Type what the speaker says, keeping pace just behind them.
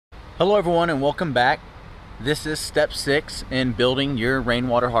Hello everyone and welcome back. This is step 6 in building your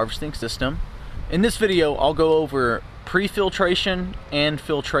rainwater harvesting system. In this video I'll go over pre-filtration and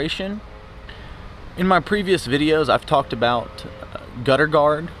filtration. In my previous videos I've talked about gutter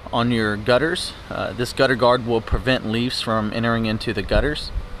guard on your gutters. This gutter guard will prevent leaves from entering into the gutters.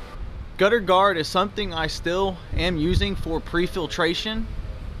 Gutter guard is something I still am using for pre-filtration.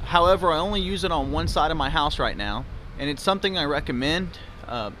 However, I only use it on one side of my house right now, and it's something I recommend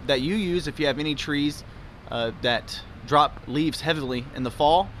that you use if you have any trees that drop leaves heavily in the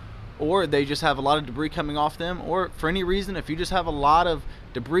fall, or they just have a lot of debris coming off them, or for any reason if you just have a lot of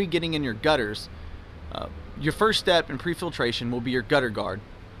debris getting in your gutters. Your first step in pre-filtration will be your gutter guard.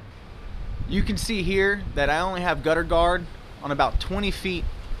 You can see here that I only have gutter guard on about 20 feet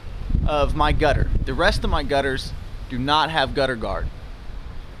of my gutter. The rest of my gutters do not have gutter guard.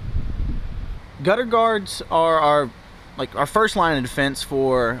 Gutter guards are our first line of defense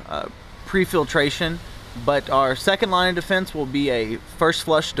for pre-filtration, but our second line of defense will be a first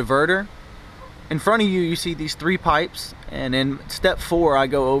flush diverter. In front of you, you see these 3 pipes, and in step 4 I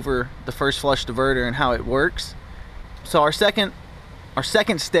go over the first flush diverter and how it works. So our second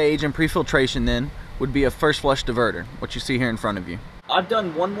stage in pre-filtration then would be a first flush diverter, what you see here in front of you. I've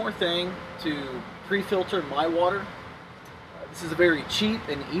done one more thing to pre-filter my water. This is a very cheap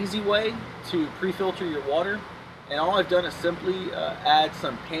and easy way to pre-filter your water. And all I've done is simply add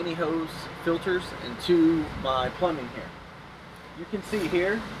some pantyhose filters into my plumbing here. You can see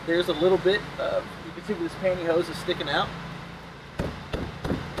here, there's a little bit of, you can see this pantyhose is sticking out.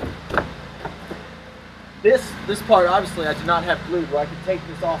 This part, obviously, I do not have glued where I can take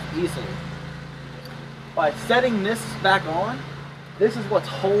this off easily. By setting this back on, this is what's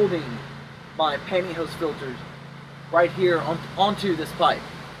holding my pantyhose filters right here onto this pipe.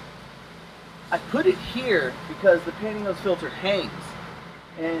 I put it here because the pantyhose filter hangs,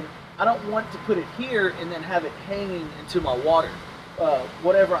 and I don't want to put it here and then have it hanging into my water,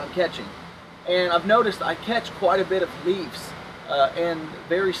 whatever I'm catching. And I've noticed I catch quite a bit of leaves and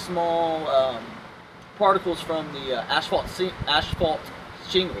very small particles from the asphalt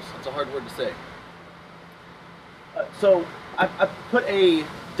shingles. That's a hard word to say. So I put a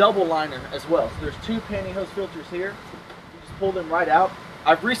double liner as well. So there's 2 pantyhose filters here. You just pull them right out.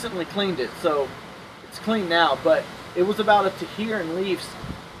 I've recently cleaned it, so it's clean now, but it was about up to here in leaves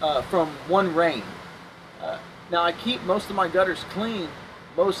from one rain. Now I keep most of my gutters clean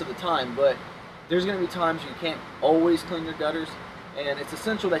most of the time, but there's going to be times you can't always clean your gutters, and it's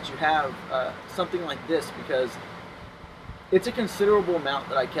essential that you have something like this because it's a considerable amount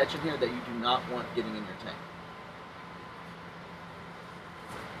that I catch in here that you do not want getting in your tank.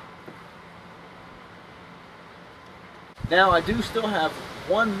 Now I do still have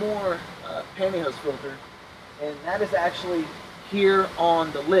one more pantyhose filter, and that is actually here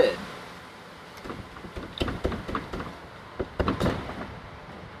on the lid.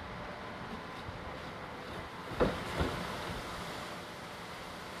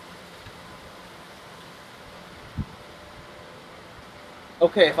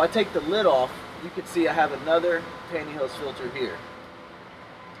 Okay, if I take the lid off, you can see I have another pantyhose filter here.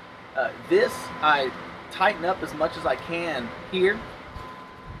 This I tighten up as much as I can here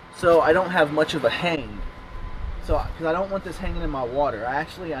so I don't have much of a hang, because I don't want this hanging in my water. I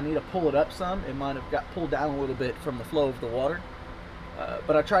need to pull it up some. It might have got pulled down a little bit from the flow of the water,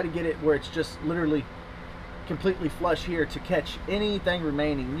 but I try to get it where it's just literally completely flush here to catch anything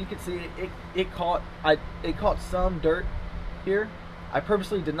remaining. You can see it caught some dirt here. I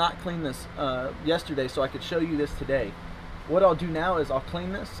purposely did not clean this yesterday so I could show you this today. What I'll do now is I'll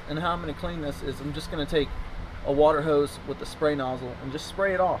clean this, and how I'm going to clean this is I'm just going to take a water hose with the spray nozzle and just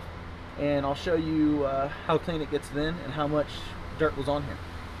spray it off, and I'll show you how clean it gets then and how much dirt was on here.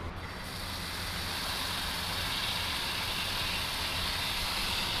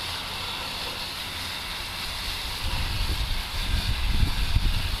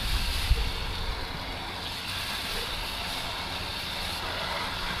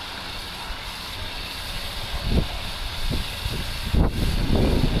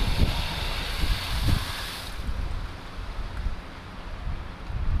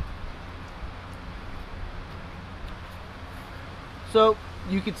 So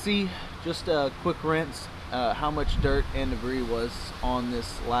you can see, just a quick rinse, how much dirt and debris was on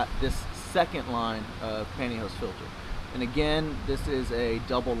this second line of pantyhose filter. And again, this is a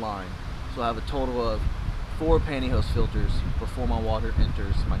double line, so I have a total of 4 pantyhose filters before my water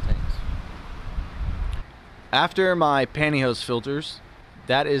enters my tanks. After my pantyhose filters,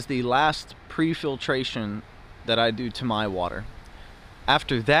 that is the last pre-filtration that I do to my water.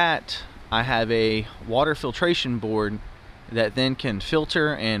 After that, I have a water filtration board that then can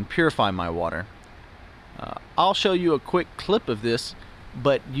filter and purify my water. I'll show you a quick clip of this,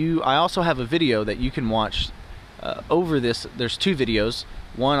 but I also have a video that you can watch over this. There's two videos.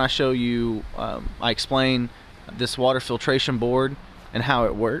 One, I show you, I explain this water filtration board and how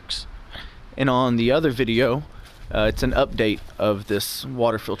it works, and on the other video it's an update of this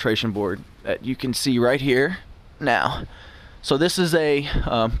water filtration board that you can see right here now. So this is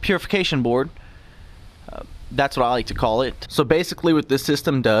a purification board. That's what I like to call it. So basically what this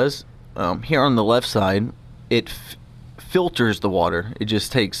system does, here on the left side, it filters the water. It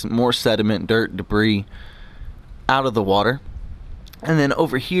just takes more sediment, dirt, debris out of the water. And then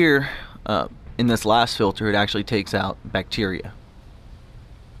over here, in this last filter, it actually takes out bacteria.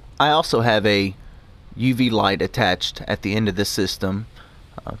 I also have a UV light attached at the end of this system.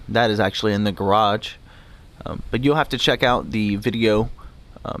 That is actually in the garage. But you'll have to check out the video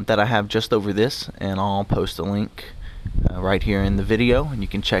that I have just over this, and I'll post a link right here in the video, and you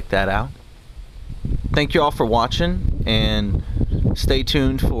can check that out. Thank you all for watching, and stay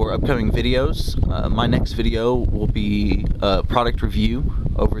tuned for upcoming videos. My next video will be a product review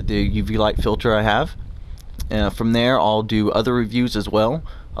over the UV light filter I have. From there I'll do other reviews as well,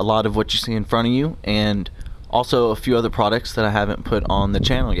 a lot of what you see in front of you, and also a few other products that I haven't put on the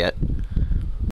channel yet.